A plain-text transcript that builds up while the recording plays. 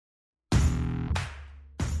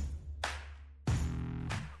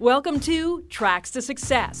Welcome to Tracks to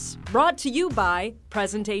Success, brought to you by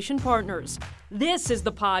Presentation Partners. This is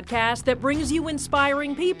the podcast that brings you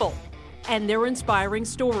inspiring people and their inspiring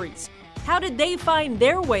stories. How did they find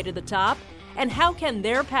their way to the top, and how can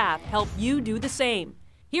their path help you do the same?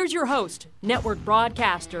 Here's your host, network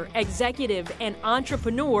broadcaster, executive, and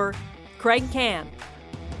entrepreneur, Kraig Kann.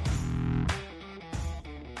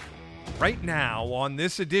 Right now, on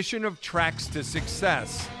this edition of Tracks to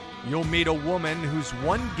Success, you'll meet a woman who's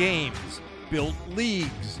won games, built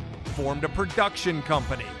leagues, formed a production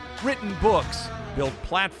company, written books, built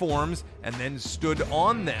platforms, and then stood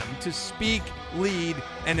on them to speak, lead,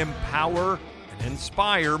 and empower and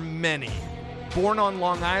inspire many. Born on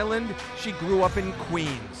Long Island, she grew up in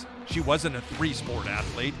Queens. She wasn't a 3-sport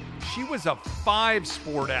athlete. She was a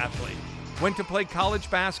 5-sport athlete. Went to play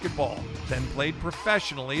college basketball, then played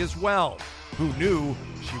professionally as well. Who knew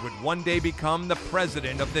she would one day become the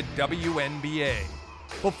president of the WNBA?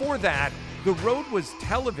 Before that, the road was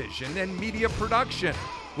television and media production,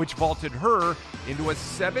 which vaulted her into a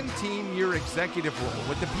 17-year executive role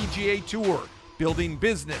with the PGA TOUR, building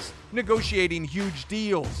business, negotiating huge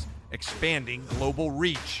deals, expanding global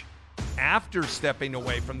reach. After stepping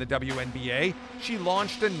away from the WNBA, she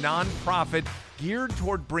launched a nonprofit geared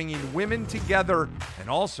toward bringing women together and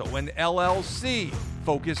also an LLC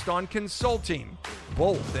focused on consulting,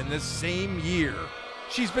 both in the same year.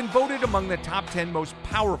 She's been voted among the top 10 most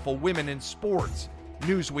powerful women in sports,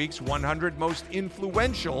 Newsweek's 100 most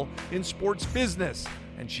influential in sports business,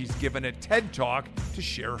 and she's given a TED Talk to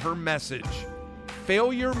share her message.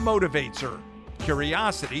 Failure motivates her,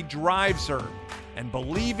 curiosity drives her, and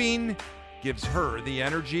believing gives her the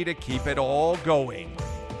energy to keep it all going.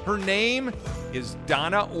 Her name is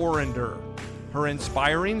Donna Orender. Her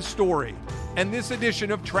inspiring story and this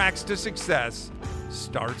edition of Tracks to Success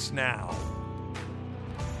starts now.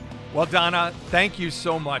 Well, Donna, thank you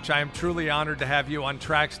so much. I am truly honored to have you on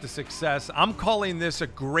Tracks to Success. I'm calling this a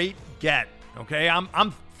great get, okay?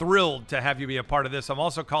 I'm thrilled to have you be a part of this. I'm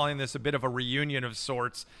also calling this a bit of a reunion of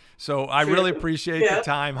sorts. So I really appreciate the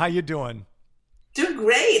time. How you doing? Doing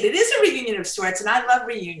great. It is a reunion of sorts, and I love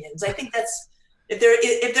reunions. I think that's, if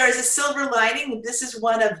there is a silver lining, this is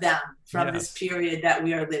one of them from this period that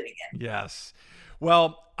we are living in. Yes.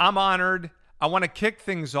 Well, I'm honored. I want to kick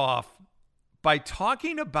things off by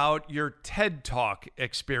talking about your TED Talk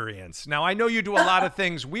experience. Now, I know you do a lot of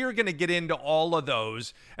things. We are going to get into all of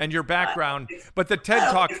those and your background, but the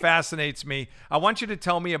TED Talk fascinates me. I want you to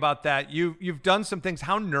tell me about that. You've done some things.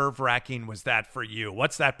 How nerve-wracking was that for you?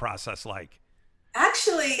 What's that process like?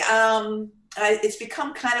 Actually, it's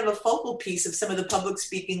become kind of a focal piece of some of the public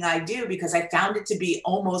speaking I do because I found it to be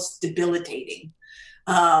almost debilitating.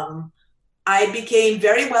 I became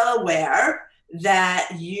very well aware that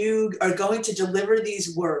you are going to deliver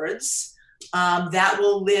these words that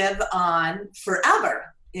will live on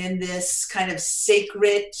forever in this kind of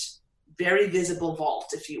sacred, very visible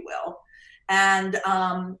vault, if you will.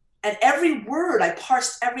 And every word, I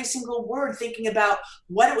parsed every single word, thinking about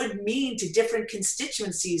what it would mean to different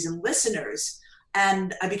constituencies and listeners.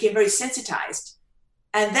 And I became very sensitized.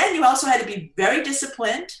 And then you also had to be very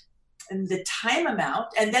disciplined in the time amount.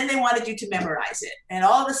 And then they wanted you to memorize it. And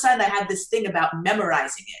all of a sudden I had this thing about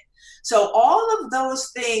memorizing it. So all of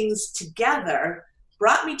those things together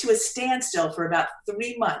brought me to a standstill for about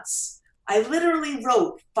 3 months. I literally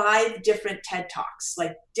wrote 5 different TED Talks,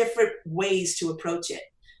 like different ways to approach it,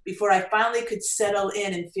 before I finally could settle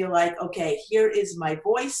in and feel like, okay, here is my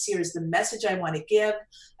voice, here's the message I want to give,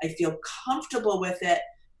 I feel comfortable with it,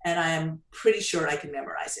 and I am pretty sure I can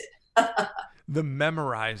memorize it. The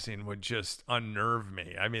memorizing would just unnerve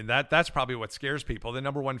me. I mean, that's probably what scares people. The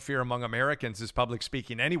number one fear among Americans is public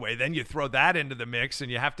speaking anyway. Then you throw that into the mix and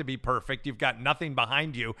you have to be perfect. You've got nothing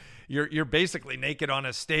behind you. You're basically naked on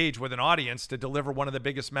a stage with an audience to deliver one of the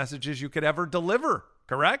biggest messages you could ever deliver,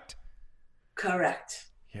 correct? Correct.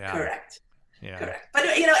 Yeah. Correct. Yeah. Correct. But,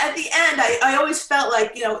 at the end, I always felt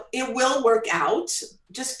like, it will work out.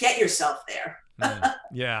 Just get yourself there.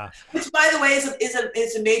 Yeah. Which, by the way,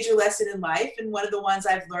 is a major lesson in life. And one of the ones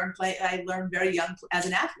I learned very young as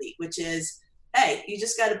an athlete, which is, hey, you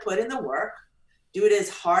just got to put in the work, do it as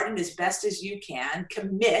hard and as best as you can,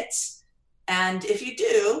 commit. And if you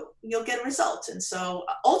do, you'll get a result. And so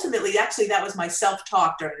ultimately, actually, that was my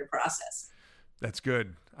self-talk during the process. That's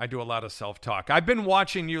good. I do a lot of self-talk. I've been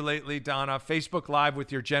watching you lately, Donna, Facebook Live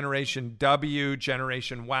with your Generation W,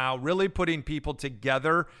 Generation Wow, really putting people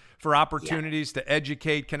together for opportunities to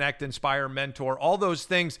educate, connect, inspire, mentor, all those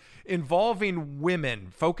things involving women,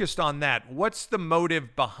 focused on that. What's the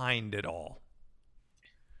motive behind it all?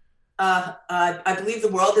 I believe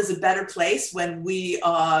the world is a better place when we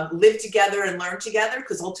live together and learn together,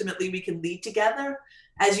 because ultimately we can lead together.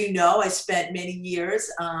 As you know, I spent many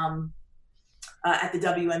years at the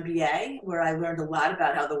WNBA, where I learned a lot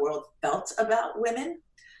about how the world felt about women.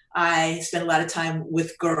 I spent a lot of time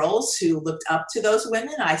with girls who looked up to those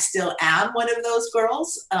women. I still am one of those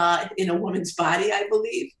girls in a woman's body, I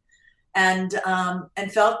believe, and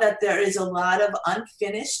felt that there is a lot of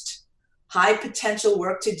unfinished, high potential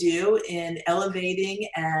work to do in elevating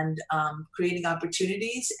and creating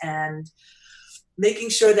opportunities and making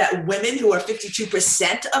sure that women, who are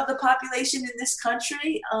 52% of the population in this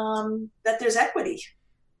country, that there's equity.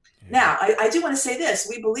 Now, I do want to say this: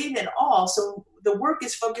 we believe in all, so the work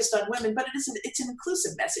is focused on women, but it's an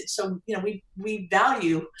inclusive message. So, we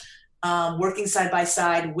value working side by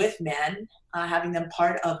side with men, having them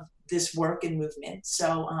part of this work and movement.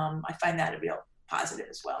 So I find that a real positive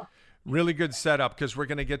as well. Really good setup, because we're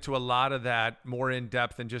going to get to a lot of that more in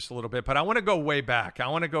depth in just a little bit. But I want to go way back. I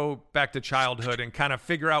want to go back to childhood and kind of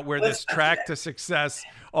figure out where this track to success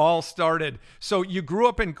all started. So you grew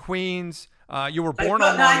up in Queens. You were born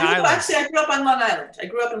on Long Island. Actually, I grew up on Long Island. in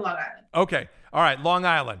Long Island. Okay. All right. Long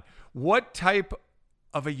Island. What type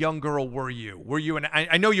of a young girl were you?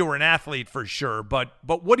 I know you were an athlete for sure, but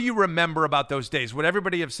what do you remember about those days? Would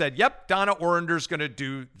everybody have said, yep, Donna Orender's going to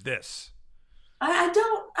do this? I don't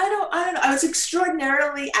know. I was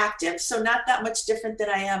extraordinarily active, so not that much different than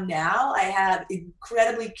I am now. I had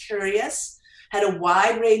incredibly curious, had a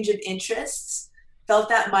wide range of interests, felt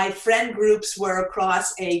that my friend groups were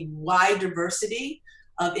across a wide diversity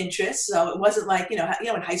of interests. So it wasn't like, in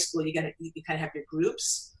high school, you kind of have your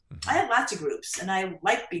groups. I had lots of groups, and I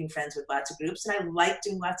liked being friends with lots of groups, and I liked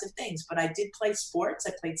doing lots of things. But I did play sports.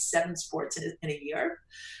 I played 7 sports in a year.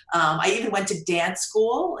 I even went to dance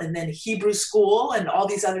school and then Hebrew school and all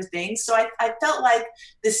these other things. So I felt like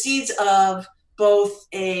the seeds of both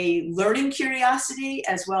a learning curiosity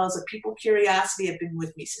as well as a people curiosity have been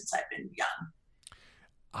with me since I've been young.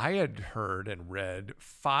 I had heard and read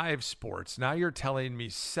 5 sports. Now you're telling me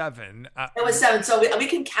 7. It was 7, so we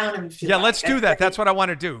can count them. If you like. Let's do that. That's what I want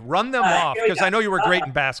to do. Run them off, because I know you were great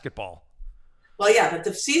in basketball. Well, yeah, but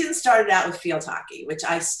the season started out with field hockey, which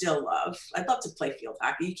I still love. I'd love to play field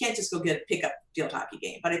hockey. You can't just go pick up field hockey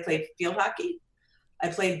game. But I played field hockey. I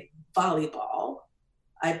played volleyball.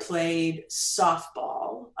 I played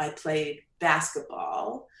softball. I played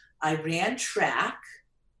basketball. I ran track.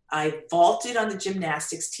 I vaulted on the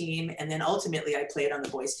gymnastics team, and then ultimately I played on the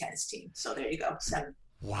boys tennis team. So there you go, 7.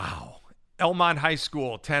 Wow. Elmont High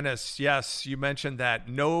School, tennis. Yes, you mentioned that.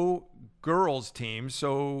 No girls team.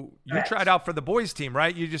 So you Correct. tried out for the boys team,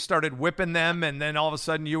 right? You just started whipping them, and then all of a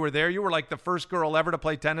sudden you were there. You were like the first girl ever to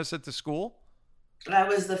play tennis at the school? I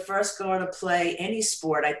was the first girl to play any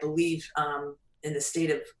sport, I believe, in the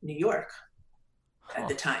state of New York at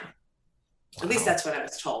the time. Wow. At least that's what I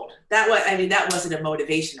was told. That wasn't a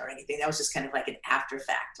motivation or anything. That was just kind of like an after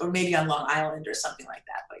fact, or maybe on Long Island or something like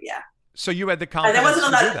that. But yeah. So you had the confidence there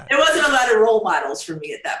wasn't a lot of role models for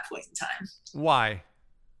me at that point in time. Why?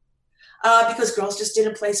 Because girls just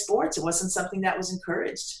didn't play sports. It wasn't something that was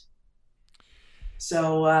encouraged.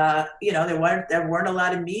 So there weren't a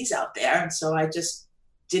lot of me's out there, and so I just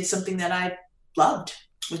did something that I loved,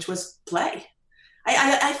 which was play.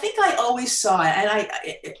 I think I always saw it, and I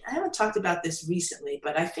haven't talked about this recently,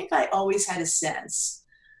 but I think I always had a sense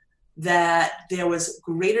that there was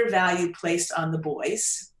greater value placed on the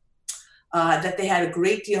boys, that they had a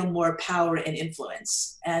great deal more power and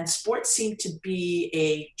influence, and sports seemed to be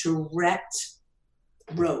a direct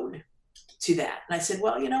road to that. And I said,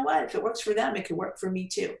 well, you know what? If it works for them, it could work for me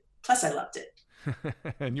too. Plus, I loved it.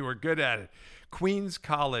 And you were good at it. Queens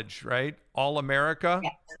College, right? All-America,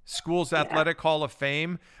 yeah. School's Athletic Hall of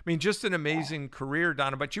Fame. I mean, just an amazing career,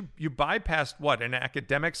 Donna. But you bypassed what? An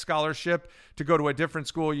academic scholarship to go to a different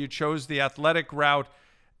school. You chose the athletic route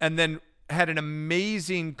and then had an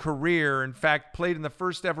amazing career. In fact, played in the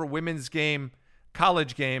first ever women's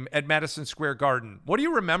college game at Madison Square Garden. What do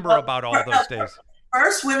you remember about all those days?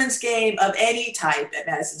 First women's game of any type at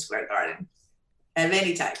Madison Square Garden. Of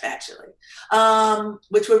any type, actually,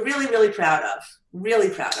 which we're really, really proud of. Really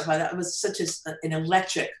proud of. That was such an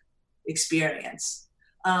electric experience.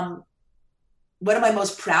 What am I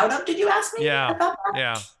most proud of? Did you ask me about that?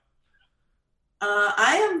 Yeah.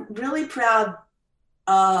 I am really proud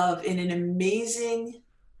of an amazing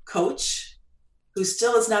coach who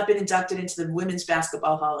still has not been inducted into the Women's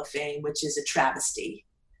Basketball Hall of Fame, which is a travesty.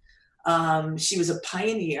 She was a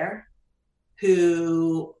pioneer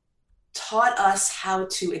who taught us how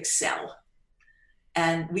to excel.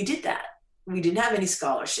 And we did that. We didn't have any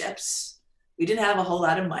scholarships. We didn't have a whole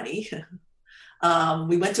lot of money.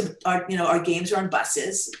 We went to our games were on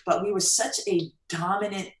buses, but we were such a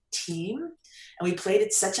dominant team and we played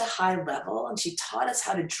at such a high level. And she taught us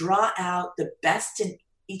how to draw out the best in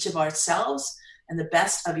each of ourselves and the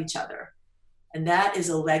best of each other. And that is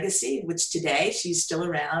a legacy, which today she's still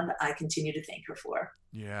around. I continue to thank her for.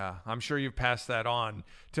 Yeah, I'm sure you've passed that on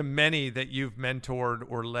to many that you've mentored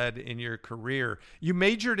or led in your career. You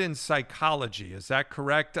majored in psychology, is that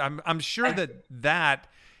correct? I'm sure that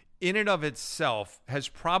in and of itself has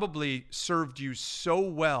probably served you so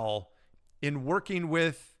well in working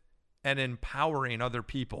with and empowering other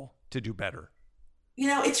people to do better.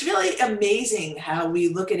 It's really amazing how we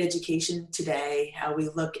look at education today, how we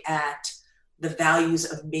look at the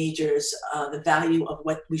values of majors, the value of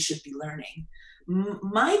what we should be learning.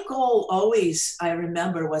 My goal always, I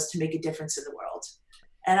remember, was to make a difference in the world.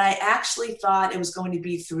 And I actually thought it was going to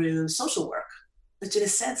be through social work, which in a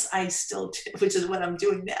sense I still do, which is what I'm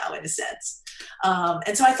doing now in a sense.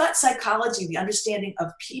 And so I thought psychology, the understanding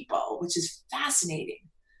of people, which is fascinating,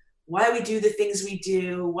 why we do the things we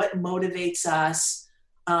do, what motivates us.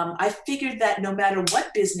 I figured that no matter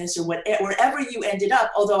what business or wherever you ended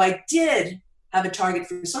up, although I did have a target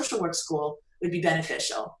for social work school, would be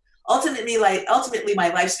beneficial. Ultimately, my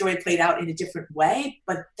life story played out in a different way,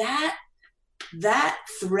 but that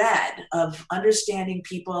thread of understanding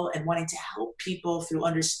people and wanting to help people through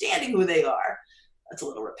understanding who they are, that's a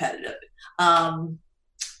little repetitive,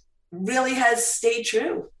 really has stayed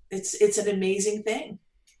true. It's an amazing thing.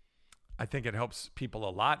 I think it helps people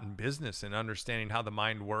a lot in business and understanding how the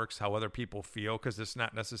mind works, how other people feel, because it's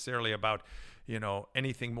not necessarily about,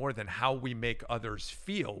 anything more than how we make others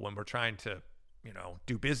feel when we're trying to,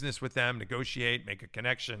 do business with them, negotiate, make a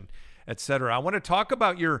connection, etc. I want to talk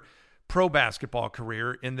about your pro basketball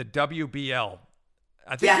career in the WBL.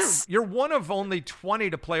 I think you're one of only 20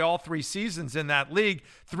 to play all 3 seasons in that league.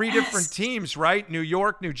 3 different teams, right? New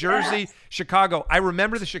York, New Jersey, Chicago. I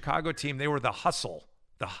remember the Chicago team. They were the Hustle.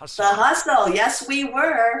 The Hustle. Yes, we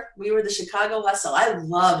were. We were the Chicago Hustle. I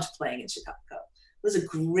loved playing in Chicago. It was a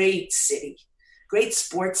great city, great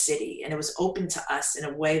sports city, and it was open to us in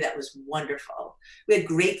a way that was wonderful. We had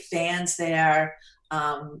great fans there.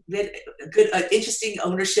 We had interesting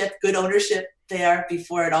ownership, good ownership there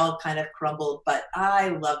before it all kind of crumbled, but I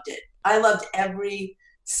loved it. I loved every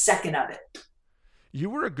second of it.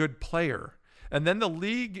 You were a good player, and then the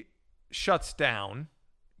league shuts down,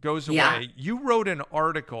 goes away. Yeah. You wrote an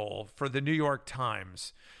article for the New York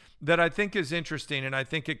Times that I think is interesting, and I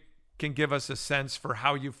think it can give us a sense for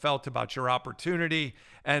how you felt about your opportunity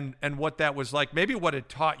and what that was like, maybe what it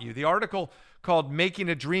taught you. The article called Making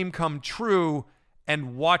a Dream Come True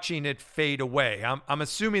and Watching It Fade Away. I'm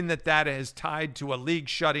assuming that is tied to a league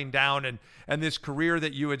shutting down and this career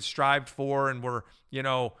that you had strived for and were,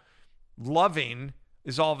 loving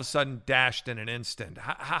is all of a sudden dashed in an instant.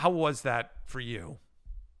 How was that for you?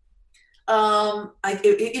 You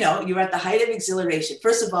were at the height of exhilaration.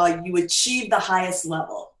 First of all, you achieve the highest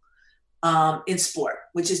level in sport,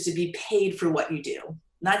 which is to be paid for what you do.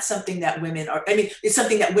 Not something that women are, it's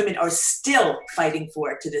something that women are still fighting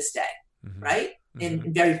for to this day, right?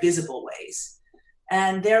 In very visible ways.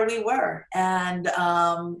 And there we were. And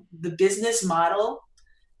the business model,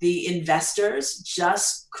 the investors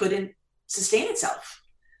just couldn't sustain itself.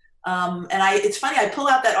 It's funny, I pull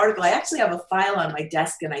out that article. I actually have a file on my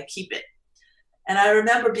desk and I keep it. And I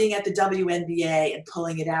remember being at the WNBA and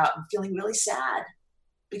pulling it out and feeling really sad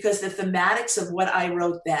because the thematics of what I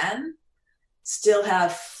wrote then still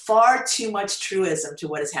have far too much truism to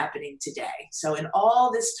what is happening today. So in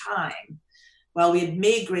all this time, while we had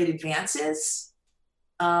made great advances,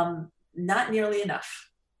 not nearly enough.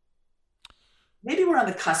 Maybe we're on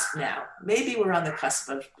the cusp now. Maybe we're on the cusp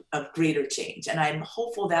of greater change. And I'm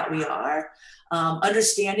hopeful that we are.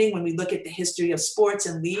 Understanding when we look at the history of sports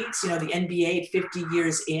and leagues, the NBA at 50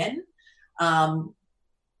 years in,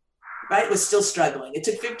 right, was still struggling. It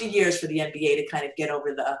took 50 years for the NBA to kind of get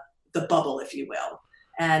over the bubble, if you will.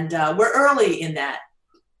 And we're early in that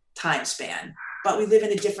time span. But we live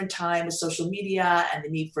in a different time with social media and the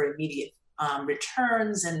need for immediate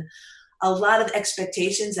returns and a lot of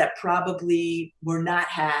expectations that probably were not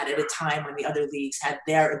had at a time when the other leagues had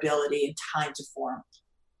their ability and time to form.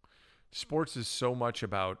 Sports is so much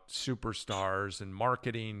about superstars and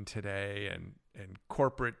marketing today and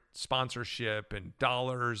corporate sponsorship and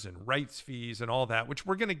dollars and rights fees and all that, which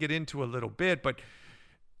we're going to get into a little bit. But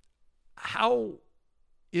how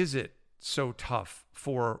is it so tough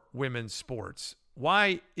for women's sports?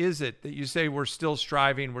 Why is it that you say we're still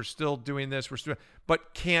striving, we're still doing this,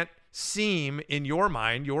 but can't seem, in your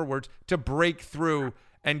mind, your words, to break through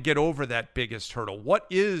and get over that biggest hurdle? What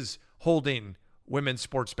is holding women's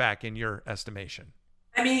sports back in your estimation?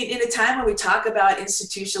 I mean, in a time when we talk about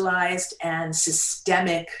institutionalized and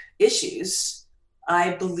systemic issues,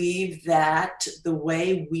 I believe that the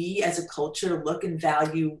way we as a culture look and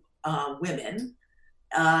value women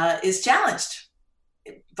is challenged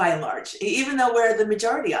by and large, even though we're the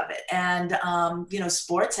majority of it. And,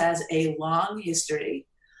 sports has a long history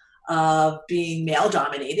of being male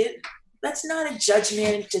dominated. That's not a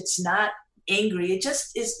judgment. It's not angry. It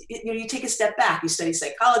just is, you take a step back, you study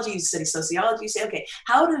psychology, you study sociology, you say, okay,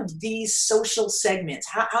 how do these social segments,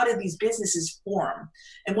 how did these businesses form?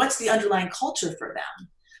 And what's the underlying culture for them?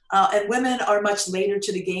 And women are much later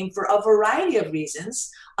to the game for a variety of reasons,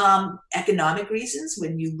 economic reasons.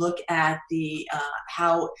 When you look at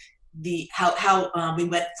how we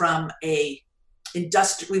went from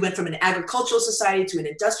an agricultural society to an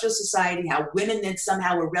industrial society, how women then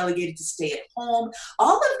somehow were relegated to stay at home.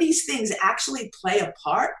 All of these things actually play a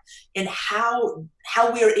part in how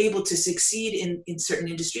we are able to succeed in certain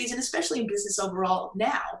industries, and especially in business overall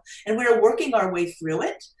now. And we're working our way through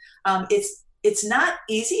it. It's not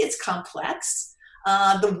easy, it's complex.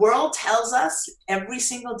 The world tells us every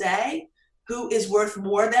single day who is worth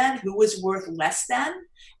more than, who is worth less than.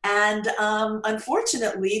 And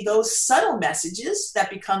unfortunately, those subtle messages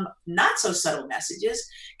that become not so subtle messages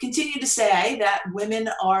continue to say that women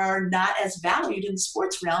are not as valued in the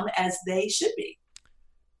sports realm as they should be.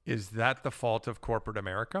 Is that the fault of corporate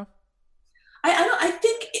America?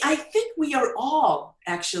 I think we are all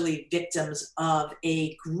actually victims of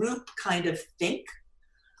a group kind of think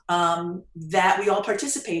that we all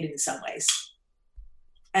participate in some ways.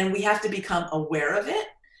 And we have to become aware of it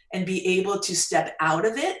and be able to step out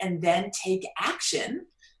of it and then take action.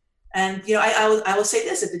 And, I will say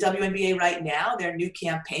this, at the WNBA right now, their new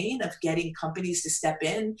campaign of getting companies to step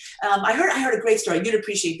in. I heard a great story. You'd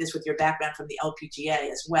appreciate this with your background from the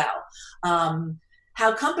LPGA as well.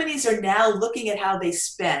 How companies are now looking at how they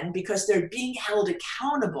spend because they're being held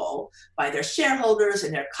accountable by their shareholders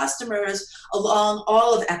and their customers along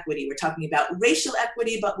all of equity. We're talking about racial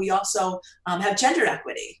equity, but we also have gender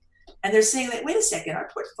equity. And they're saying that, wait a second, our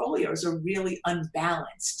portfolios are really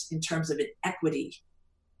unbalanced in terms of an equity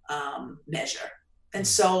measure. And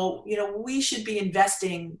so, we should be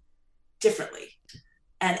investing differently.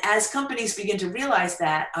 And as companies begin to realize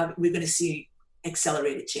that, we're going to see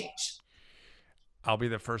accelerated change. I'll be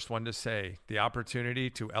the first one to say the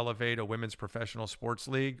opportunity to elevate a women's professional sports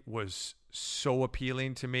league was so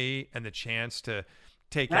appealing to me, and the chance to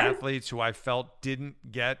take athletes who I felt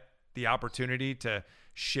didn't get the opportunity to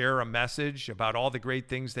share a message about all the great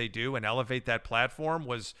things they do and elevate that platform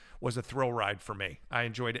was a thrill ride for me. I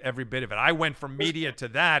enjoyed every bit of it. I went from media to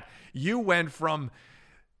that. You went from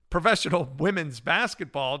professional women's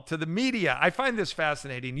basketball to the media. I find this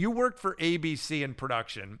fascinating. You worked for ABC in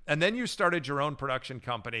production, and then you started your own production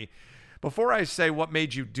company. Before I say what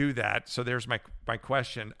made you do that, so there's my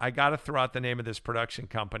question. I got to throw out the name of this production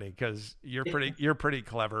company because you're pretty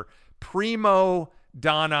clever. Primo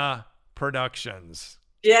Donna Productions.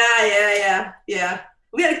 Yeah.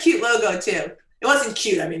 We had a cute logo too. It wasn't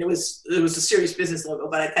cute. I mean, it was a serious business logo,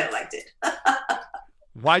 but I kind of liked it.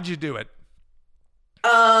 Why'd you do it?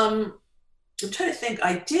 I'm trying to think.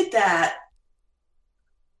 I did that.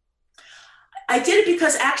 I did it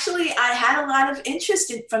because actually I had a lot of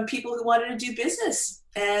interest from people who wanted to do business.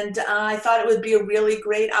 And I thought it would be a really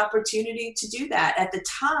great opportunity to do that. At the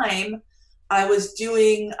time, I was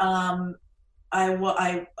doing, I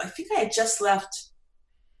think I had just left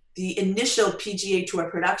the initial PGA Tour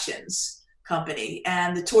Productions company,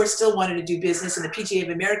 and the tour still wanted to do business, and the PGA of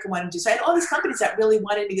America wanted to do. So I had all these companies that really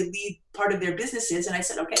wanted me to lead part of their businesses, and I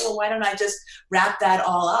said, okay, well, why don't I just wrap that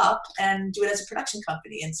all up and do it as a production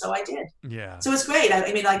company? And so I did. Yeah. So it was great.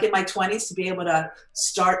 I mean, like in my 20s, to be able to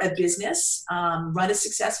start a business, run a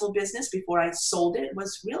successful business before I sold it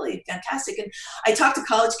was really fantastic. And I talk to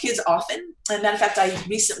college kids often. As a matter of fact, I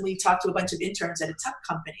recently talked to a bunch of interns at a tech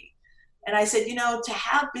company. And I said, to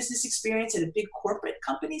have business experience at a big corporate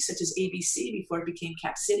company such as ABC before it became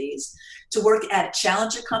Cap Cities, to work at a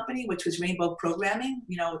challenger company, which was Rainbow Programming,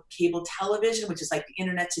 cable television, which is like the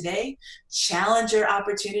internet today, challenger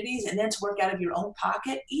opportunities, and then to work out of your own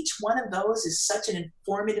pocket. Each one of those is such an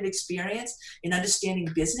informative experience in understanding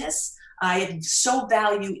business. I so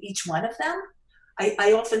value each one of them.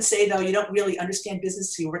 I often say, though, you don't really understand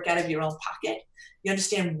business till you work out of your own pocket. You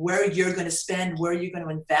understand where you're going to spend, where you're going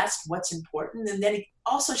to invest, what's important. And then it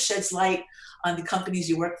also sheds light on the companies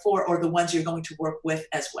you work for or the ones you're going to work with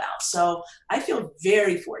as well. So I feel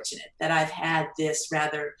very fortunate that I've had this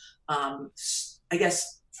rather,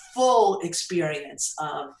 full experience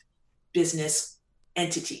of business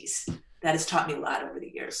entities. that has taught me a lot over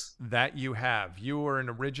the years. That you have. You were an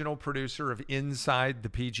original producer of Inside the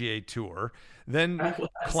PGA Tour, then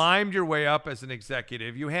climbed your way up as an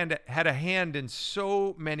executive. You had a hand in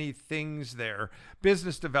so many things there.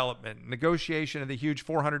 Business development, negotiation of the huge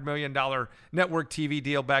 $400 million network TV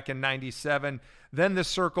deal back in 97. Then the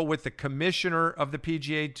circle with the commissioner of the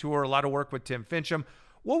PGA Tour, a lot of work with Tim Fincham.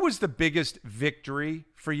 What was the biggest victory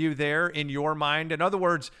for you there in your mind? In other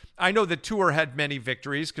words, I know the tour had many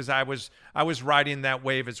victories because I was riding that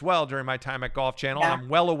wave as well during my time at Golf Channel. Yeah. And I'm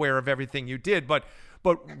well aware of everything you did. But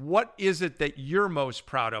what is it that you're most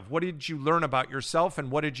proud of? What did you learn about yourself,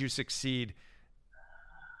 and what did you succeed?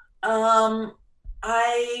 I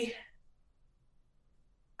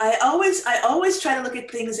always try to look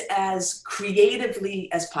at things as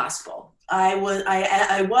creatively as possible. I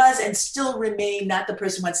was and still remain not the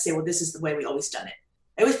person who wants to say, well, this is the way we always done it.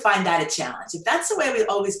 I always find that a challenge. If that's the way we've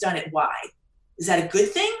always done it, why? Is that a good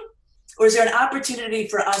thing? Or is there an opportunity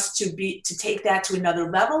for us to take that to another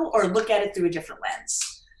level or look at it through a different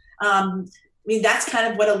lens? I mean, that's kind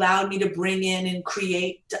of what allowed me to bring in and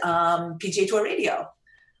create PGA Tour Radio.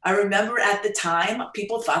 I remember at the time,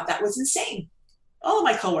 people thought that was insane. Oh,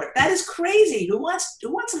 my coworker, that is crazy. Who wants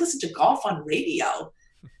to listen to golf on radio?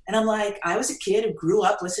 And I'm like, I was a kid who grew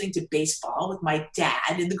up listening to baseball with my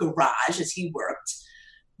dad in the garage as he worked,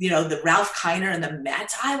 the Ralph Kiner and the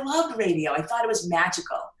Mets. I loved radio. I thought it was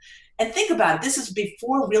magical. And think about it. This is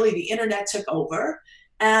before really the internet took over.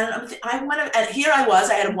 And here I was,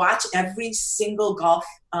 I had to watch every single golf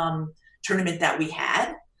tournament that we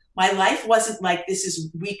had. My life wasn't like, this is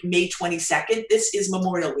week May 22nd. This is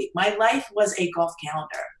Memorial Week. My life was a golf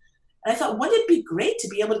calendar. And I thought, wouldn't it be great to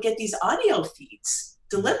be able to get these audio feeds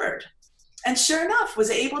delivered? And sure enough, was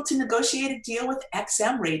able to negotiate a deal with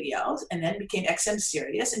XM Radio and then became XM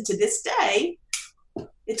Sirius. And to this day,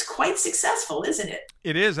 it's quite successful, isn't it?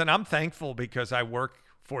 It is. And I'm thankful because I work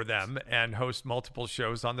for them and host multiple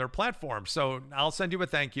shows on their platform. So I'll send you a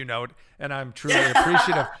thank you note, and I'm truly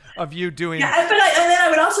appreciative of you doing. Yeah, and then I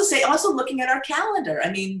would also say, looking at our calendar. I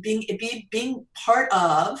mean, being part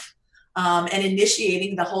of and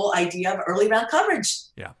initiating the whole idea of early round coverage.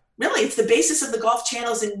 Yeah. Really, it's the basis of the Golf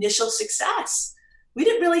Channel's initial success. We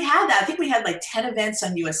didn't really have that. I think we had like 10 events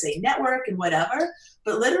on USA Network and whatever,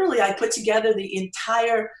 but literally I put together the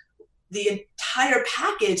entire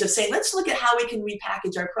package of saying, let's look at how we can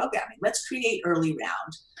repackage our programming. Let's create early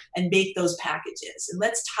round and make those packages. And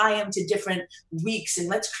let's tie them to different weeks. And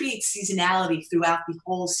let's create seasonality throughout the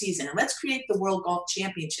whole season. And let's create the World Golf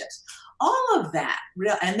Championships. All of that,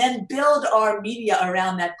 and then build our media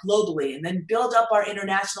around that globally, and then build up our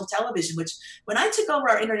international television, which when I took over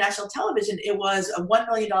our international television, it was $1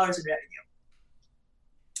 million in revenue.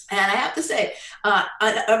 And I have to say, a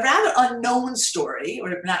rather unknown story,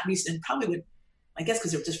 or not recent, and probably would, I guess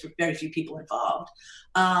because there were just very few people involved,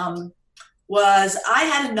 was I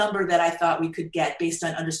had a number that I thought we could get based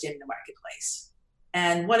on understanding the marketplace.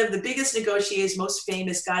 And one of the biggest negotiators, most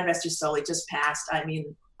famous, God rest his soul, he just passed. I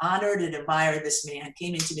mean, honored and admired this man,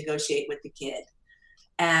 came in to negotiate with the kid.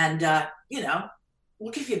 And,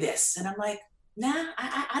 we'll give you this. And I'm like, nah,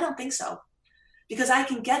 I don't think so. Because I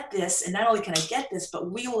can get this, and not only can I get this, but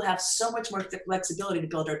we will have so much more flexibility to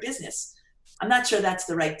build our business. I'm not sure that's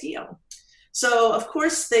the right deal. So, of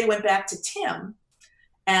course, they went back to Tim,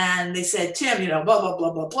 and they said, Tim, blah, blah,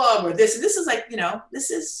 blah, blah, blah, or this. And this is like, this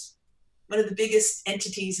is one of the biggest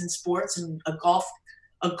entities in sports and a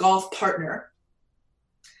golf partner.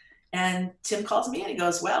 And Tim calls me and he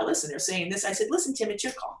goes, well, listen, they're saying this. I said, listen, Tim, it's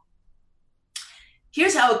your call.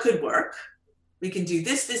 Here's how it could work. We can do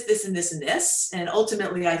this, this, this, and this, and this. And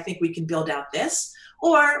ultimately, I think we can build out this.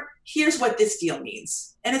 Or here's what this deal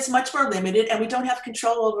means. And it's much more limited, and we don't have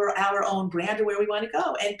control over our own brand or where we want to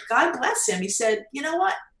go. And God bless him. He said, you know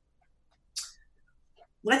what?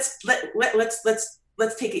 Let's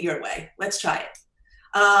take it your way. Let's try it.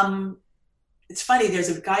 It's funny. There's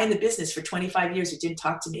a guy in the business for 25 years who didn't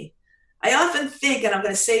talk to me. I often think, and I'm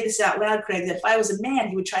going to say this out loud, Kraig, that if I was a man,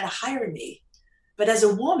 he would try to hire me. But as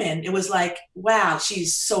a woman, it was like, wow,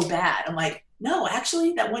 she's so bad. I'm like, no,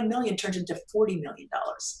 actually, that $1 million turned into $40 million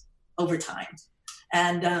over time.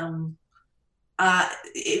 And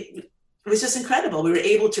it was just incredible. We were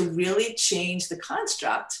able to really change the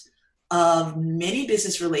construct of many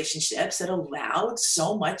business relationships that allowed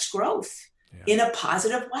so much growth in a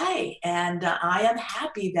positive way. And I am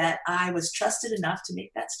happy that I was trusted enough to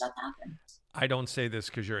make that stuff happen. I don't say this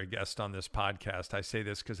because you're a guest on this podcast. I say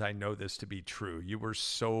this because I know this to be true. You were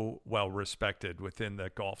so well respected within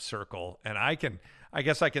the golf circle. And I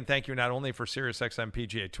guess I can thank you not only for SiriusXM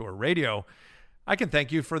PGA Tour Radio, I can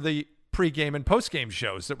thank you for the pregame and postgame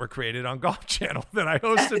shows that were created on Golf Channel that I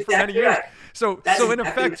hosted for many years. So in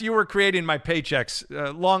effect, you were creating my paychecks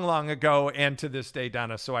long ago and to this day,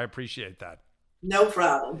 Donna. So I appreciate that. No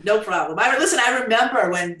problem. No problem. I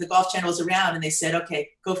remember when the Golf Channel was around and they said, okay,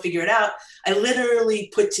 go figure it out. I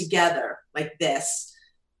literally put together like this,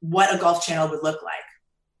 what a Golf Channel would look like.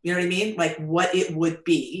 You know what I mean? Like what it would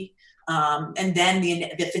be. And then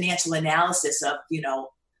the financial analysis of,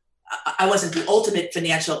 I wasn't the ultimate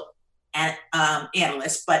financial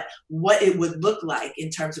analyst, but what it would look like in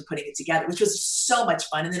terms of putting it together, which was so much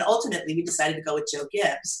fun. And then ultimately we decided to go with Joe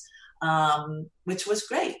Gibbs, which was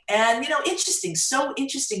great. And, so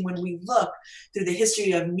interesting when we look through the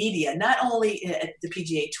history of media, not only at the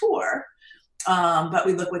PGA Tour, but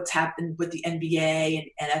we look what's happened with the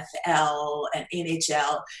NBA and NFL and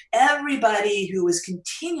NHL, everybody who is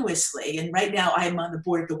continuously, and right now I'm on the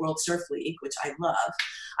board of the World Surf League, which I love.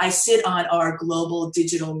 I sit on our global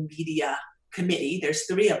digital media committee. There's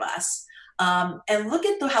 3 of us. And look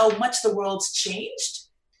at how much the world's changed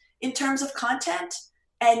in terms of content,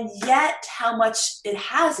 and yet how much it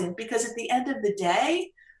hasn't, because at the end of the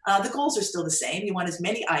day, the goals are still the same. You want as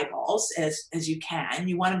many eyeballs as you can.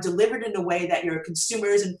 You want them delivered in a way that your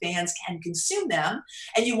consumers and fans can consume them.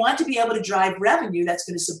 And you want to be able to drive revenue that's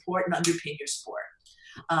going to support and underpin your sport.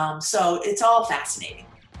 So it's all fascinating.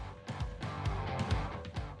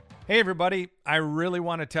 Hey, everybody. I really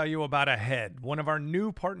want to tell you about Ahead, one of our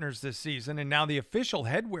new partners this season and now the official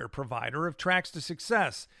headwear provider of Tracks to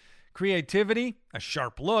Success. Creativity, a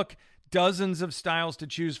sharp look, dozens of styles to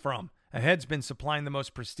choose from. Ahead's been supplying the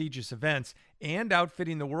most prestigious events and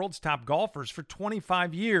outfitting the world's top golfers for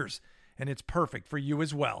 25 years, and it's perfect for you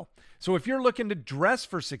as well. So if you're looking to dress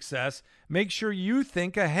for success, make sure you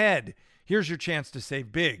think Ahead. Here's your chance to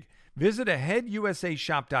save big. Visit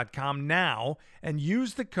AheadUSAShop.com now and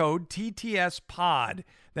use the code TTSPOD.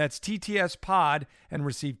 That's TTSPOD, and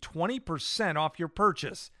receive 20% off your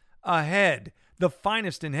purchase. Ahead, the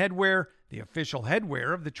finest in headwear, the official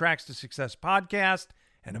headwear of the Tracks to Success podcast,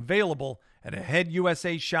 and available at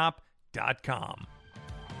AheadUSAShop.com.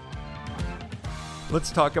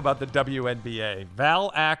 Let's talk about the WNBA.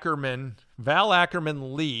 Val Ackerman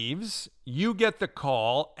leaves. You get the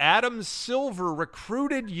call. Adam Silver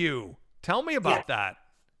recruited you. Tell me about that.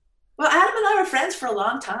 Well, Adam and I were friends for a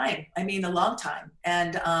long time. I mean, a long time.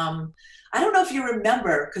 And I don't know if you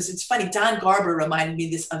remember, because it's funny, Don Garber reminded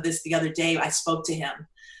me of this the other day. I spoke to him.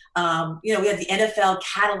 We had the NFL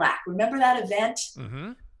Cadillac. Remember that event?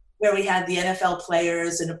 Mm-hmm. Where we had the NFL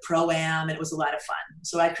players and a pro-am, and it was a lot of fun.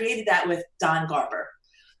 So I created that with Don Garber.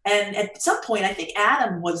 And at some point, I think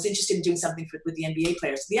Adam was interested in doing something with the NBA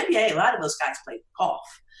players. The NBA, a lot of those guys played golf.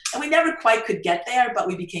 And we never quite could get there, but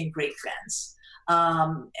we became great friends.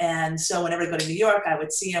 And so whenever I go to New York, I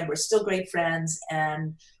would see him. We're still great friends.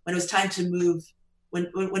 And when it was time to move,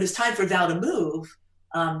 when it was time for Val to move,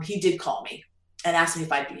 he did call me and asked me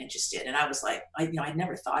if I'd be interested. And I was like, I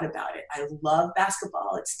never thought about it. I love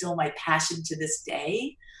basketball. It's still my passion to this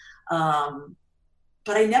day.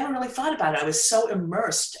 But I never really thought about it. I was so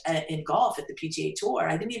immersed in golf at the PGA Tour.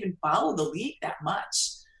 I didn't even follow the league that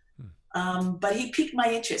much. But he piqued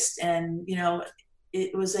my interest. And,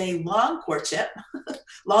 it was a long courtship,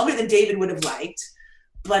 longer than David would have liked,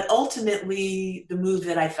 but ultimately the move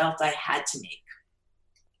that I felt I had to make.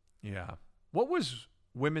 Yeah. What was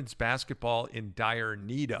women's basketball in dire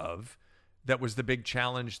need of that was the big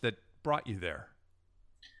challenge that brought you there?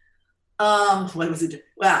 What was it?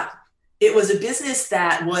 Well, it was a business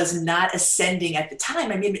that was not ascending at the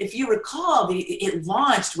time. I mean, if you recall, it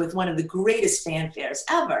launched with one of the greatest fanfares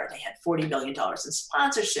ever. They had $40 million in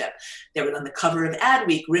sponsorship. They were on the cover of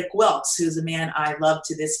Adweek. Rick Welts, who's a man I love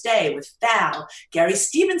to this day, with Val. Gary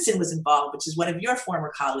Stevenson was involved, which is one of your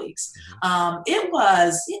former colleagues. Mm-hmm. It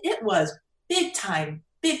was big time,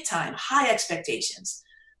 high expectations.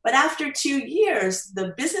 But after 2 years,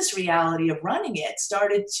 the business reality of running it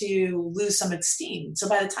started to lose some of its steam. So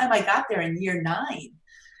by the time I got there in year 9,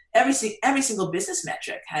 every single business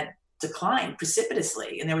metric had declined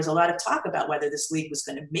precipitously. And there was a lot of talk about whether this league was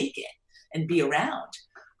going to make it and be around.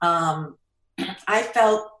 I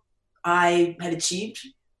felt I had achieved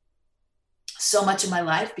so much in my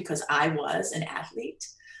life because I was an athlete.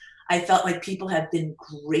 I felt like people have been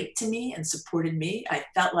great to me and supported me. I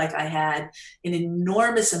felt like I had an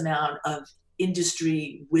enormous amount of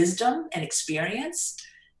industry wisdom and experience.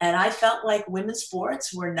 And I felt like women's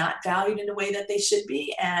sports were not valued in a way that they should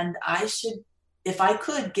be. And I should, if I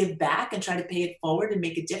could, give back and try to pay it forward and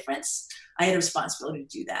make a difference. I had a responsibility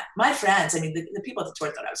to do that. My friends, I mean, the people at the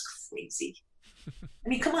tour thought I was crazy. I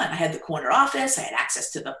mean, come on, I had the corner office, I had access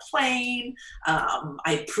to the plane.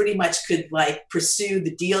 I pretty much could like pursue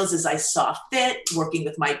the deals as I saw fit, working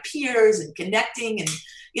with my peers and connecting. And,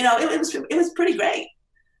 you know, it was pretty great.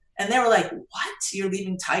 And they were like, what? You're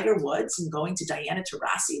leaving Tiger Woods and going to Diana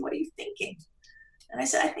Taurasi? What are you thinking? And I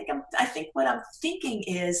said, I think what I'm thinking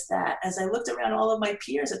is that as I looked around all of my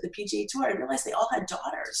peers at the PGA Tour, I realized they all had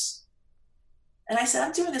daughters. And I said,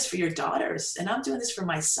 I'm doing this for your daughters, and I'm doing this for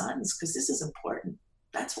my sons because this is important.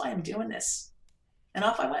 That's why I'm doing this. And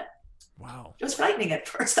off I went. Wow. It was frightening at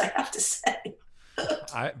first, I have to say.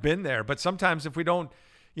 I've been there, but sometimes if we don't,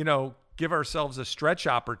 you know, give ourselves a stretch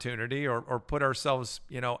opportunity or put ourselves,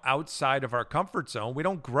 you know, outside of our comfort zone, we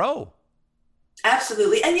don't grow.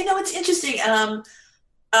 Absolutely. And, you know, it's interesting.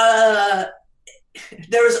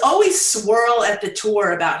 There was always swirl at the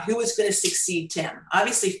tour about who was going to succeed Tim.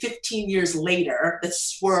 Obviously, 15 years later, the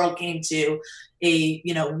swirl came to a,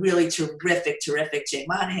 you know, really terrific Jay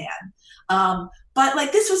Monahan. But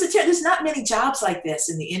like this was there's not many jobs like this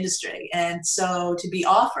in the industry. And so to be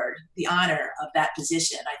offered the honor of that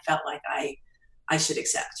position, I felt like I should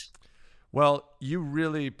accept. Well, you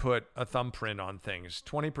really put a thumbprint on things.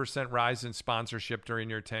 20% rise in sponsorship during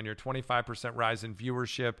your tenure, 25% rise in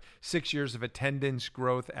viewership, 6 years of attendance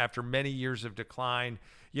growth after many years of decline.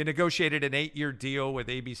 You negotiated an 8-year deal with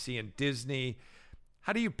ABC and Disney.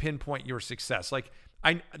 How do you pinpoint your success? Like,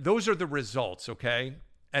 those are the results, okay?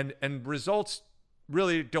 And results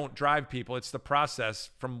really don't drive people. It's the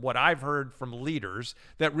process, from what I've heard from leaders,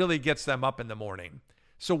 that really gets them up in the morning.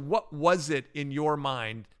 So what was it in your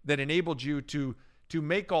mind that enabled you to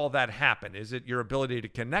make all that happen? Is it your ability to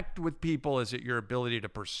connect with people? Is it your ability to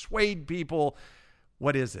persuade people?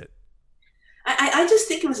 What is it? I just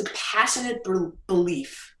think it was a passionate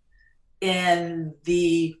belief in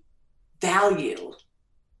the value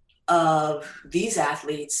of these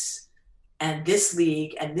athletes and this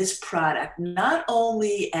league and this product, not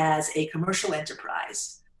only as a commercial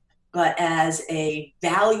enterprise, but as a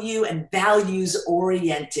value and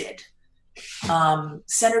values-oriented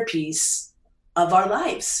centerpiece of our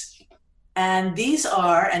lives. And these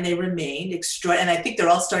are, and they remained and I think they're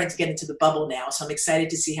all starting to get into the bubble now, so I'm excited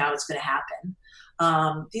to see how it's going to happen.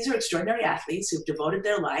 These are extraordinary athletes who've devoted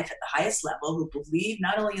their life at the highest level, who believe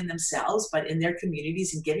not only in themselves, but in their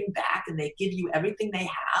communities and giving back, and they give you everything they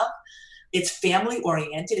have. It's family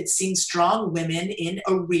oriented. It's seeing strong women in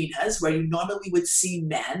arenas where you normally would see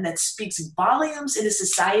men. That speaks volumes in a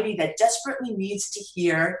society that desperately needs to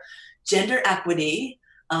hear gender equity,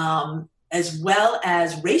 as well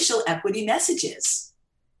as racial equity messages.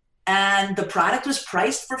 And the product was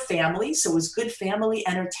priced for families, so it was good family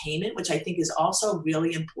entertainment, which I think is also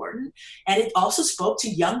really important. And it also spoke to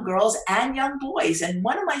young girls and young boys. And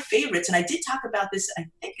one of my favorites, and I did talk about this, I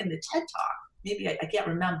think, in the TED Talk, maybe I can't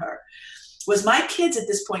remember, was my kids at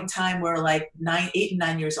this point in time were like 8 and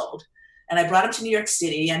 9 years old. And I brought them to New York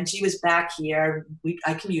City, and G was back here.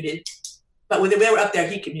 I commuted, but when they were up there,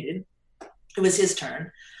 he commuted. It was his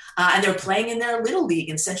turn. And they were playing in their little league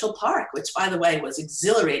in Central Park, which, by the way, was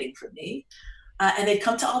exhilarating for me. And they'd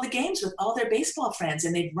come to all the games with all their baseball friends,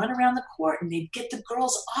 and they'd run around the court, and they'd get the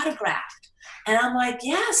girls autographed. And I'm like,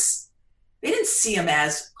 yes. They didn't see them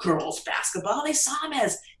as girls basketball. They saw them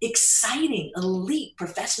as exciting, elite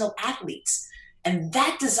professional athletes. And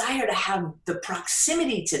that desire to have the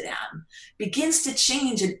proximity to them begins to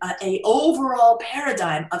change an overall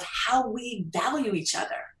paradigm of how we value each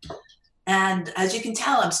other. And as you can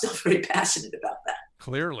tell, I'm still very passionate about that.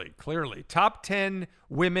 Clearly. Top 10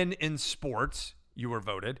 women in sports, you were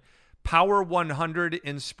voted. Power 100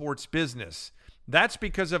 in sports business. That's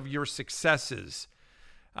because of your successes.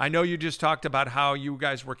 I know you just talked about how you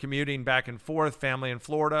guys were commuting back and forth, family in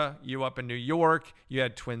Florida, you up in New York, you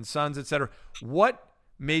had twin sons, etc. What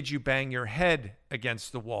made you bang your head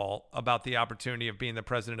against the wall about the opportunity of being the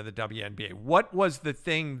president of the WNBA? What was the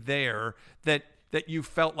thing there that you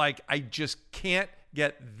felt like, I just can't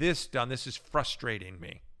get this done? This is frustrating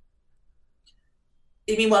me.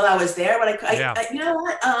 You mean while I was there? Yeah. You know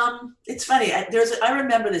what? It's funny. I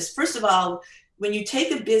remember this. First of all, when you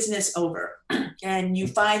take a business over and you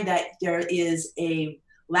find that there is a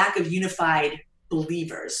lack of unified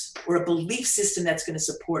believers or a belief system that's going to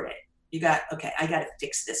support it, I got to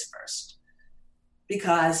fix this first.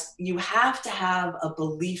 Because you have to have a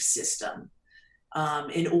belief system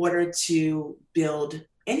in order to build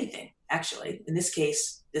anything, actually, in this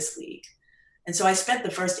case, this league. And so I spent the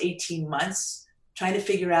first 18 months trying to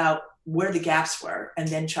figure out where the gaps were, and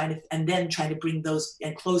then trying to bring those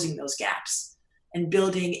and closing those gaps, and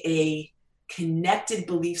building a connected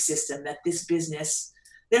belief system that this business,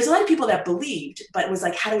 there's a lot of people that believed, but it was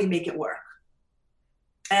like, how do we make it work?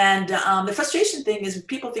 And the frustration thing is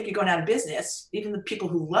people think you're going out of business. Even the people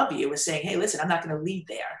who love you are saying, hey, listen, I'm not going to lead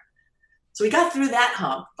there. So we got through that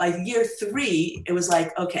hump. By year 3, it was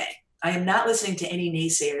like, okay, I am not listening to any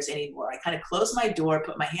naysayers anymore. I kind of closed my door,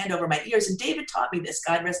 put my hand over my ears. And David taught me this,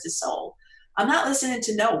 God rest his soul. I'm not listening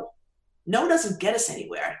to no. No doesn't get us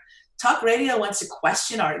anywhere. Talk radio wants to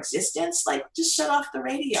question our existence. Like, just shut off the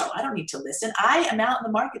radio. I don't need to listen. I am out in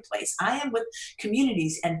the marketplace. I am with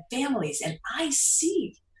communities and families, and I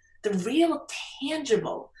see the real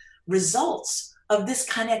tangible results of this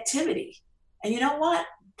connectivity. And you know what?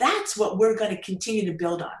 That's what we're going to continue to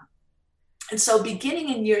build on. And so beginning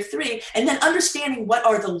in year 3, and then understanding what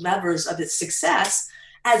are the levers of its success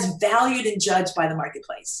as valued and judged by the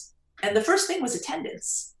marketplace. And the first thing was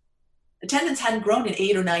attendance. Attendance hadn't grown in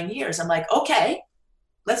 8 or 9 years. I'm like, okay,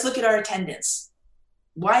 let's look at our attendance.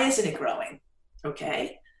 Why isn't it growing?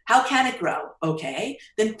 Okay. How can it grow? Okay.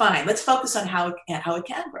 Then fine, let's focus on how it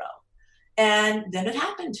can grow. And then it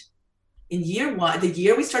happened. In year 1, the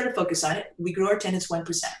year we started to focus on it, we grew our attendance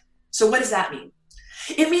 1%. So what does that mean?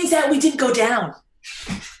 It means that we didn't go down.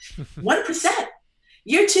 1%.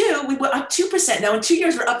 Year 2, we were up 2%. Now in 2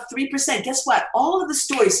 years, we're up 3%. Guess what? All of the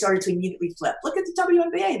stories started to immediately flip. Look at the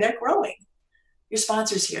WNBA. They're growing. Your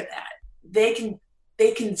sponsors hear that. They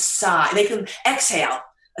can sigh. They can exhale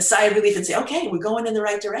a sigh of relief and say, okay, we're going in the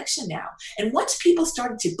right direction now. And once people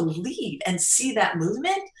started to believe and see that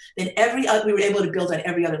movement, then we were able to build on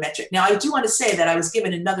every other metric. Now, I do want to say that I was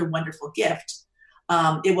given another wonderful gift.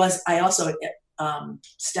 I also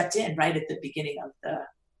stepped in right at the beginning of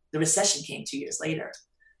the recession came 2 years later.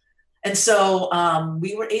 And so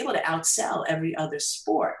we were able to outsell every other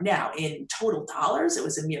sport. Now, in total dollars, it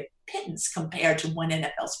was a mere pittance compared to one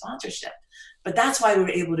NFL sponsorship. But that's why we were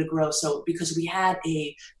able to grow. So because we had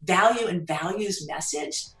a value and values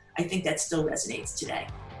message, I think that still resonates today.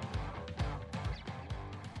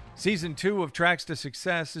 Season 2 of Tracks to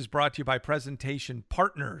Success is brought to you by Presentation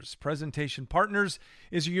Partners. Presentation Partners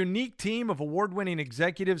is a unique team of award-winning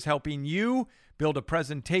executives helping you build a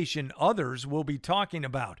presentation others will be talking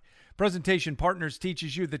about. Presentation Partners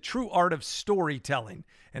teaches you the true art of storytelling.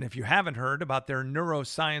 And if you haven't heard about their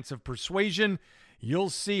neuroscience of persuasion, you'll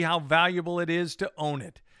see how valuable it is to own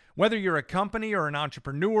it. Whether you're a company or an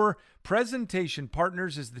entrepreneur, Presentation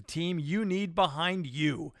Partners is the team you need behind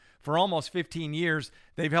you. For almost 15 years,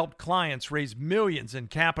 they've helped clients raise millions in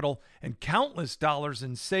capital and countless dollars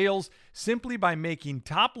in sales simply by making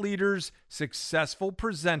top leaders successful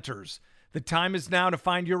presenters. The time is now to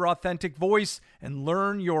find your authentic voice and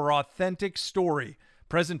learn your authentic story.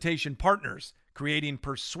 Presentation Partners, creating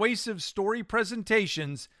persuasive story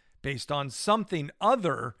presentations based on something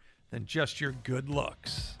other than just your good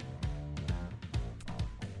looks.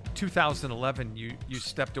 2011, you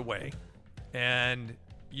stepped away and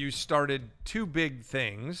you started 2 big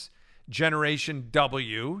things, Generation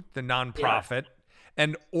W, the nonprofit,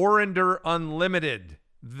 and Orender Unlimited,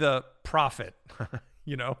 the profit,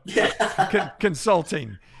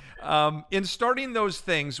 consulting. In starting those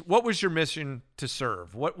things, what was your mission to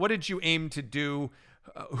serve? What did you aim to do?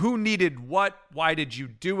 Who needed what? Why did you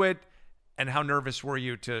do it? And how nervous were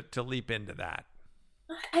you to leap into that?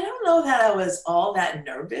 I don't know that I was all that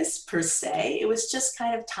nervous per se. It was just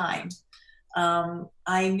kind of time.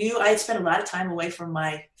 I knew I had spent a lot of time away from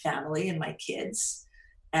my family and my kids,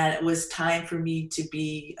 and it was time for me to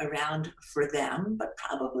be around for them, but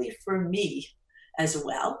probably for me as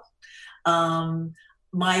well.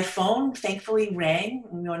 My phone thankfully rang.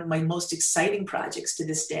 One of my most exciting projects to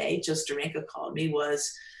this day, Joe Steranka called me,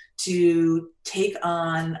 was to take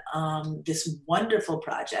on this wonderful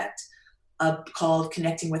project called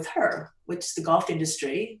Connecting with Her, which the golf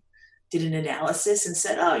industry did an analysis and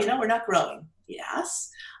said, we're not growing. Yes.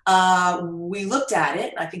 We looked at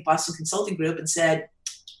it, I think Boston Consulting Group, and said,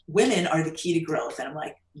 women are the key to growth. And I'm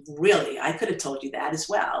like, really? I could have told you that as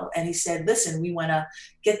well. And he said, listen, we want to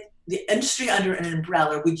get the industry under an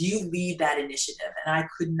umbrella. Would you lead that initiative? And I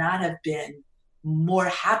could not have been more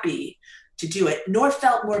happy to do it, nor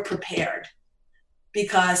felt more prepared,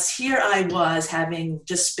 because here I was, having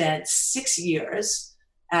just spent 6 years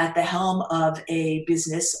at the helm of a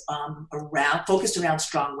business focused around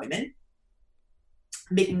strong women,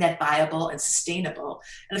 making that viable and sustainable.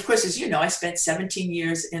 And of course, as you know, I spent 17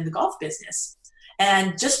 years in the golf business.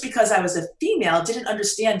 And just because I was a female, didn't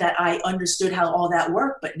understand that I understood how all that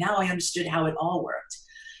worked, but now I understood how it all worked.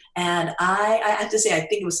 And I have to say, I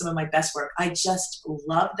think it was some of my best work. I just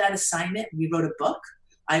loved that assignment. We wrote a book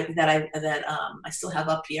that I still have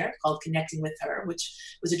up here called Connecting with Her, which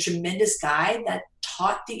was a tremendous guide that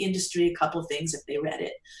taught the industry a couple things if they read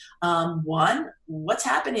it. One, what's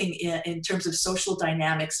happening in terms of social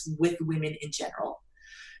dynamics with women in general.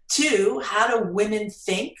 Two, how do women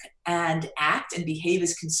think and act and behave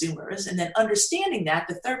as consumers? And then understanding that,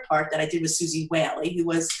 the third part that I did with Susie Whaley, who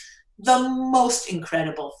was the most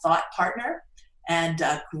incredible thought partner and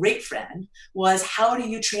a great friend, was how do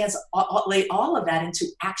you translate all of that into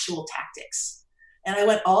actual tactics? And I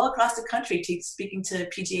went all across the country speaking to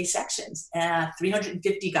PGA sections,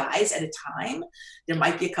 350 guys at a time. There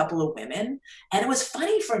might be a couple of women. And it was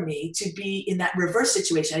funny for me to be in that reverse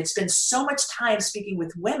situation. I'd spent so much time speaking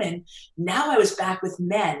with women. Now I was back with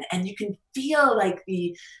men. And you can feel like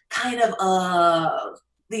the kind of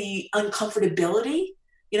the uncomfortability,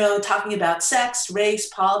 talking about sex, race,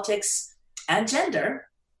 politics, and gender,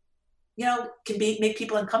 can make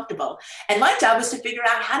people uncomfortable. And my job was to figure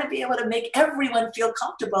out how to be able to make everyone feel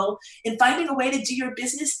comfortable in finding a way to do your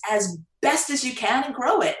business as best as you can and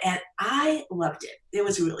grow it. And I loved it. It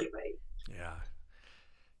was really great. Yeah.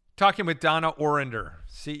 Talking with Donna Orender,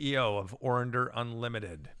 CEO of Orender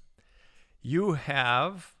Unlimited. You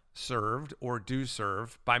have served or do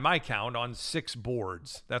serve, by my count, on 6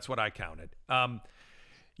 boards. That's what I counted.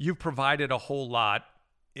 You've provided a whole lot.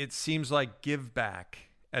 It seems like give back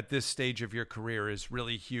at this stage of your career is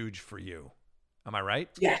really huge for you. Am I right?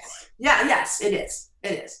 Yes. Yeah, yes, it is.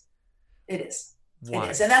 It is. It is. Why?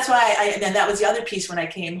 It is. And that's why and that was the other piece when I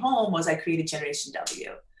came home, was I created Generation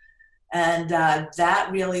W. And that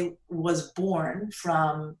really was born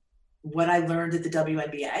from what I learned at the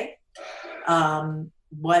WNBA,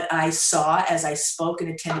 what I saw as I spoke and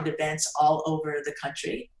attended events all over the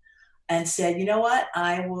country, and said, you know what,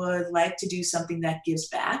 I would like to do something that gives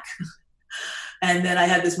back. And then I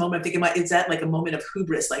had this moment thinking, is that like a moment of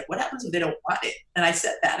hubris? Like, what happens if they don't want it? And I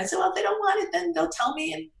said that. I said, well, if they don't want it, then they'll tell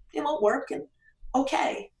me and it won't work, and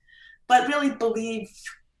okay. But really believe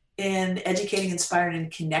in educating, inspiring,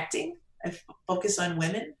 and connecting. I focus on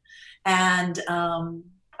women. And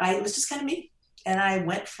it was just kind of me. And I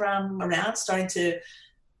went from around starting to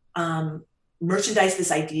merchandise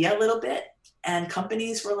this idea a little bit. And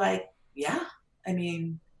companies were like, yeah,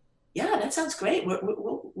 that sounds great.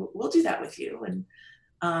 We'll do that with you. And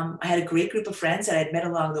I had a great group of friends that I'd met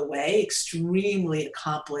along the way, extremely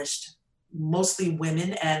accomplished, mostly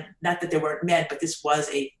women, and not that there weren't men, but this was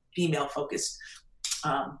a female-focused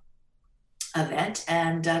event.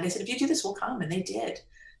 And they said, if you do this, we'll come. And they did.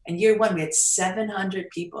 And year one, we had 700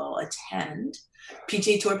 people attend.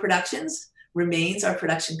 PGA Tour Productions remains our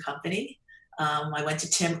production company. I went to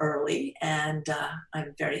Tim early, and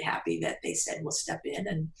I'm very happy that they said we'll step in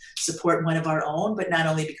and support one of our own, but not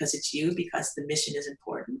only because it's you, because the mission is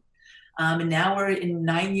important. And now we're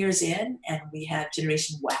 9 years in, and we have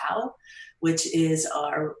Generation WOW, which is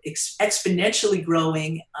our exponentially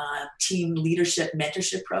growing team leadership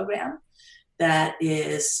mentorship program that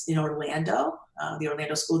is in Orlando. The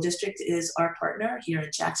Orlando School District is our partner here in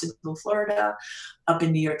Jacksonville, Florida. Up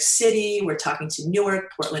in New York City, we're talking to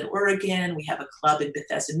Newark, Portland, Oregon. We have a club in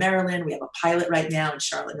Bethesda, Maryland. We have a pilot right now in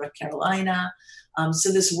Charlotte, North Carolina.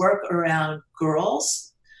 So this work around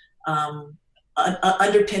girls,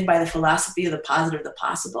 underpinned by the philosophy of the positive, the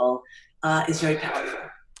possible, is very powerful.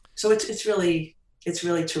 So it's really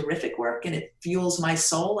terrific work, and it fuels my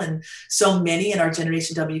soul. And so many in our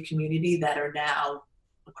Generation W community that are now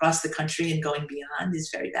across the country and going beyond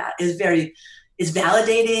is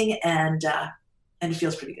validating, and it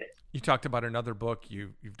feels pretty good. You talked about another book.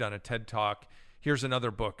 You've done a TED Talk. Here's another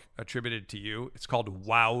book attributed to you. It's called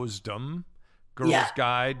Wowsdom, Girl's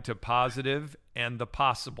Guide to Positive and the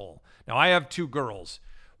Possible. Now, I have 2 girls.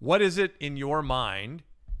 What is it in your mind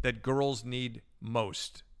that girls need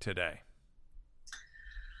most today?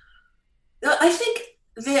 I think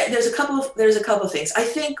there's a couple of things. I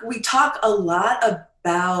think we talk a lot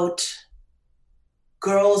about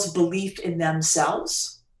girls' belief in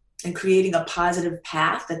themselves and creating a positive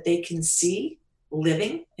path that they can see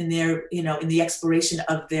living in their, in the exploration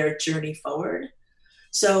of their journey forward.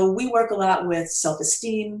 So we work a lot with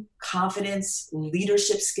self-esteem, confidence,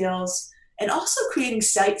 leadership skills, and also creating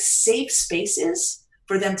safe spaces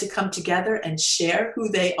for them to come together and share who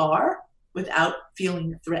they are without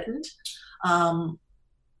feeling threatened. So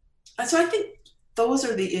I think those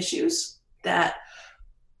are the issues that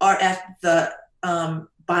are at the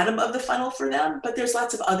bottom of the funnel for them. But there's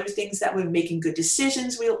lots of other things that we're making good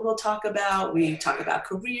decisions we'll talk about. We talk about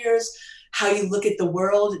careers, how you look at the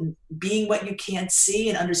world, and being what you can't see,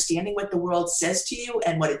 and understanding what the world says to you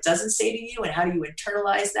and what it doesn't say to you, and how do you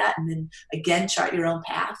internalize that, and then again chart your own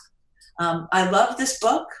path. I love this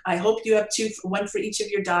book. I hope you have 2, one for each of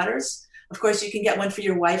your daughters. Of course, you can get one for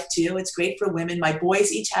your wife too. It's great for women. My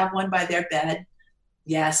boys each have one by their bed.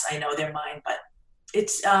 Yes, I know they're mine, but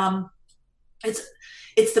it's the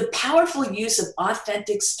powerful use of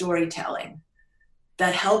authentic storytelling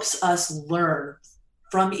that helps us learn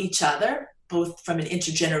from each other, both from an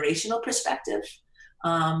intergenerational perspective,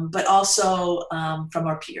 but also from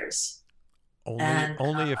our peers.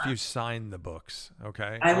 Only if you sign the books,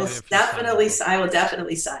 okay? I will definitely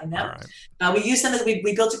sign them. All right. We use them as we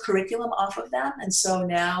built a curriculum off of them, and so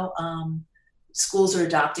now schools are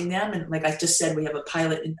adopting them. And like I just said, we have a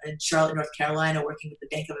pilot in Charlotte, North Carolina, working with the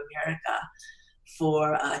Bank of America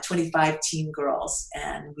for 25 teen girls,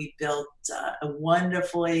 and we built a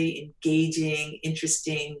wonderfully engaging,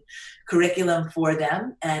 interesting curriculum for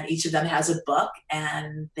them, and each of them has a book,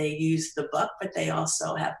 and they use the book, but they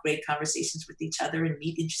also have great conversations with each other and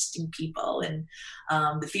meet interesting people, and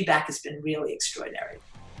the feedback has been really extraordinary.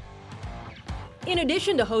 In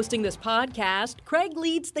addition to hosting this podcast, Kraig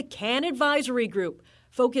leads the Kann Advisory Group,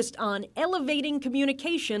 focused on elevating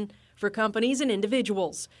communication for companies and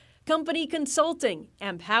individuals. Company consulting,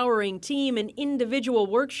 empowering team and individual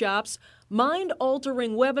workshops,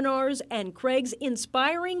 mind-altering webinars, and Kraig's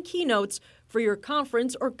inspiring keynotes for your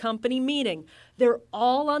conference or company meeting. They're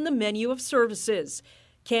all on the menu of services.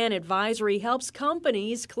 Kann Advisory helps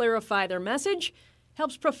companies clarify their message,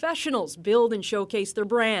 helps professionals build and showcase their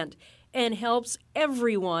brand, and helps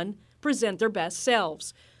everyone present their best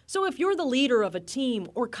selves. So if you're the leader of a team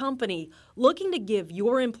or company looking to give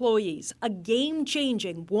your employees a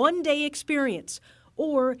game-changing one-day experience,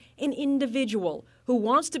 or an individual who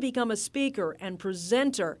wants to become a speaker and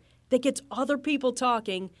presenter that gets other people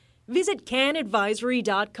talking, visit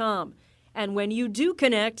cannadvisory.com. And when you do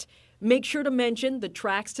connect, make sure to mention the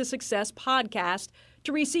Tracks to Success podcast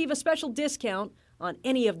to receive a special discount on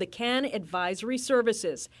any of the Kann Advisory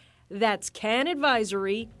services. That's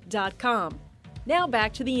cannadvisory.com. Now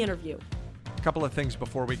back to the interview. A couple of things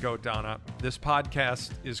before we go, Donna. This podcast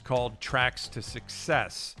is called Tracks to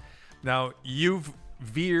Success. Now, you've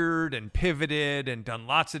veered and pivoted and done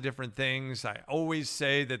lots of different things. I always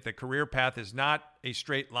say that the career path is not a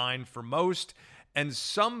straight line for most, and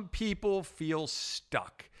some people feel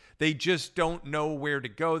stuck. They just don't know where to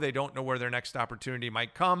go. They don't know where their next opportunity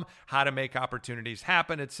might come, how to make opportunities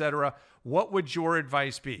happen, etc. What would your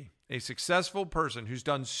advice be? A successful person who's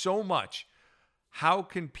done so much, how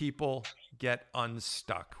can people get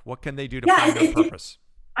unstuck? What can they do to find their purpose?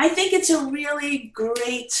 I think it's a really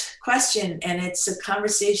great question, and it's a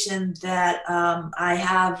conversation that I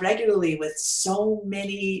have regularly with so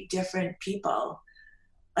many different people.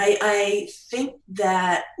 I think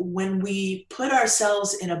that when we put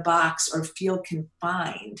ourselves in a box or feel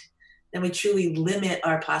confined, then we truly limit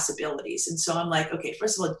our possibilities. And so I'm like, okay,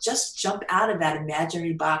 first of all, just jump out of that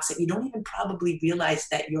imaginary box that you don't even probably realize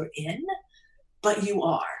that you're in, but you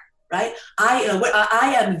are, right?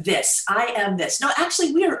 I am this, I am this. No,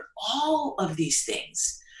 actually, we are all of these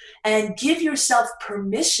things. And give yourself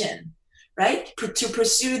permission, right, to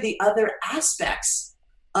pursue the other aspects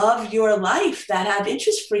of your life that have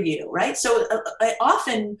interest for you, right? So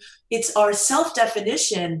often it's our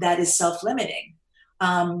self-definition that is self-limiting.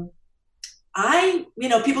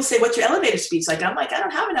 People say, what's your elevator speech like? I'm like, I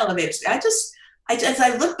don't have an elevator speech. As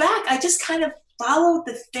I look back, I just kind of followed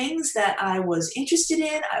the things that I was interested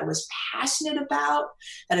in, I was passionate about,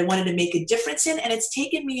 that I wanted to make a difference in. And it's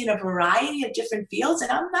taken me in a variety of different fields,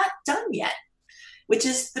 and I'm not done yet, which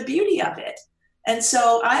is the beauty of it. And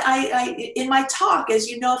so I in my talk, as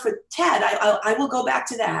you know, for TED, I will go back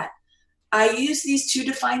to that. I use these two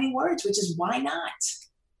defining words, which is why not?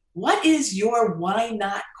 What is your why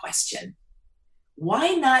not question?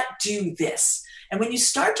 Why not do this? And when you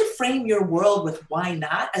start to frame your world with why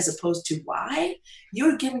not as opposed to why,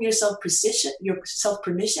 you're giving yourself permission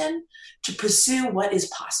to pursue what is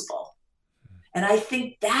possible. And I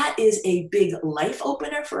think that is a big life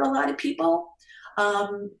opener for a lot of people.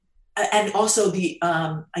 And also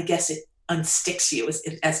I guess it unsticks you as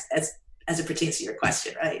it pertains to your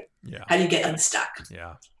question, right? Yeah. How do you get unstuck?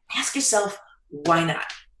 Yeah. Ask yourself, why not?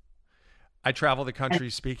 I travel the country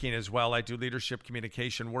speaking as well. I do leadership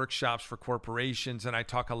communication workshops for corporations, and I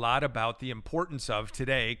talk a lot about the importance of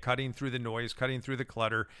today, cutting through the noise, cutting through the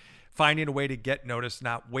clutter, finding a way to get noticed,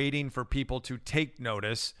 not waiting for people to take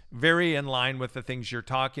notice, very in line with the things you're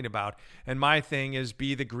talking about. And my thing is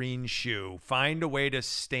be the green shoe. Find a way to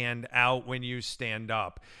stand out when you stand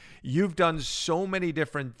up. You've done so many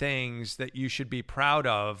different things that you should be proud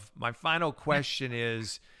of. My final question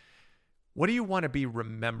is, what do you want to be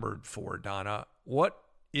remembered for, Donna? What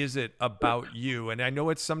is it about you? And I know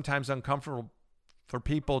it's sometimes uncomfortable for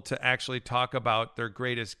people to actually talk about their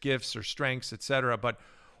greatest gifts or strengths, etc. But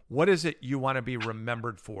what is it you want to be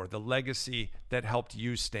remembered for? The legacy that helped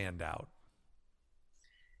you stand out?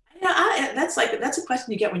 Yeah, that's a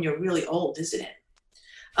question you get when you're really old, isn't it?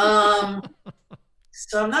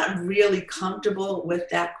 So I'm not really comfortable with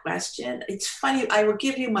that question. It's funny. I will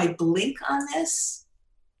give you my blink on this,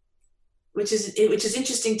 which is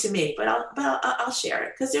interesting to me. But I'll share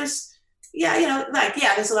it because there's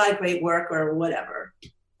there's a lot of great work or whatever.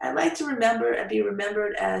 I'd like to be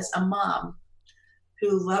remembered as a mom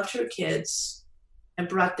who loved her kids and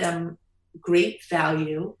brought them great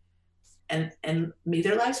value and made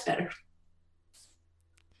their lives better.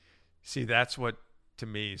 See, that's what, to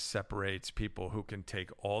me, separates people who can take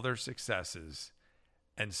all their successes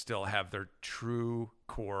and still have their true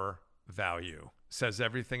core value. Says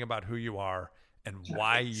everything about who you are and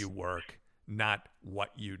why you work, not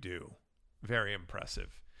what you do. Very impressive.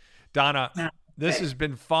 Donna, this has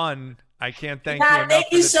been fun. I can't thank you enough.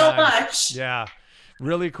 Thank you so much. Yeah,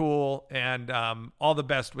 really cool. And all the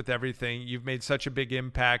best with everything. You've made such a big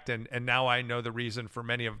impact. And now I know the reason for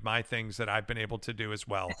many of my things that I've been able to do as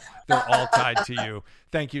well. They're all tied to you.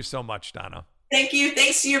 Thank you so much, Donna. Thank you.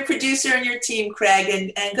 Thanks to your producer and your team,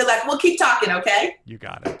 Kraig. And good luck. We'll keep talking, okay? You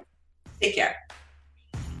got it. Take care.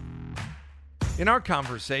 In our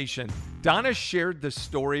conversation, Donna shared the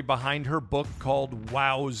story behind her book called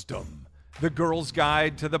Wowsdom, The Girl's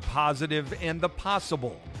Guide to the Positive and the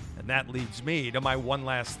Possible. And that leads me to my one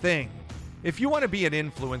last thing. If you want to be an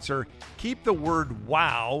influencer, keep the word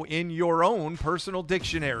wow in your own personal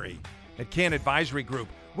dictionary. At Kann Advisory Group,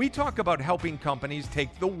 we talk about helping companies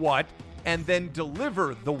take the what and then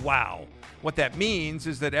deliver the wow. What that means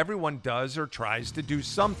is that everyone does or tries to do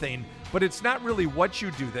something, but it's not really what you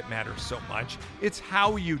do that matters so much. It's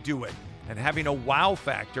how you do it. And having a wow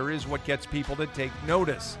factor is what gets people to take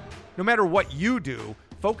notice. No matter what you do,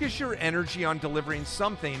 focus your energy on delivering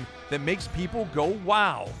something that makes people go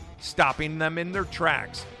wow, stopping them in their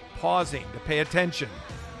tracks, pausing to pay attention.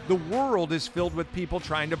 The world is filled with people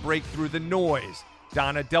trying to break through the noise.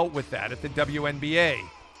 Donna dealt with that at the WNBA.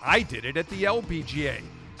 I did it at the LPGA.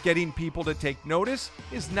 Getting people to take notice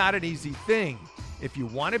is not an easy thing. If you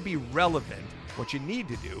want to be relevant, what you need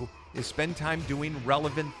to do is spend time doing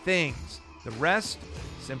relevant things. The rest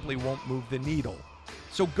simply won't move the needle.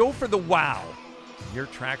 So go for the wow. Your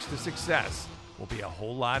tracks to success will be a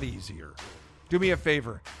whole lot easier. Do me a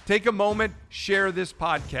favor. Take a moment, share this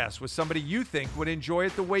podcast with somebody you think would enjoy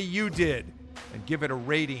it the way you did, and give it a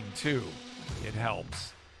rating too. It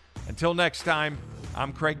helps. Until next time,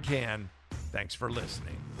 I'm Kraig Kann. Thanks for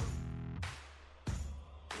listening.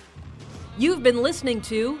 You've been listening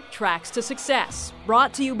to Tracks to Success,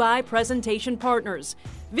 brought to you by Presentation Partners,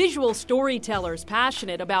 visual storytellers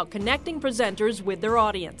passionate about connecting presenters with their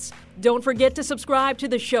audience. Don't forget to subscribe to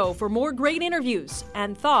the show for more great interviews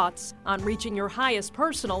and thoughts on reaching your highest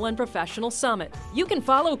personal and professional summit. You can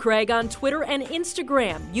follow Kraig on Twitter and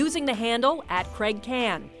Instagram using the handle @Kraig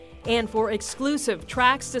Kann. And for exclusive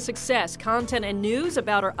Tracks to Success content and news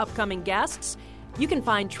about our upcoming guests, you can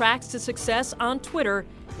find Tracks to Success on Twitter.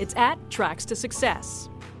 It's @Tracks to Success.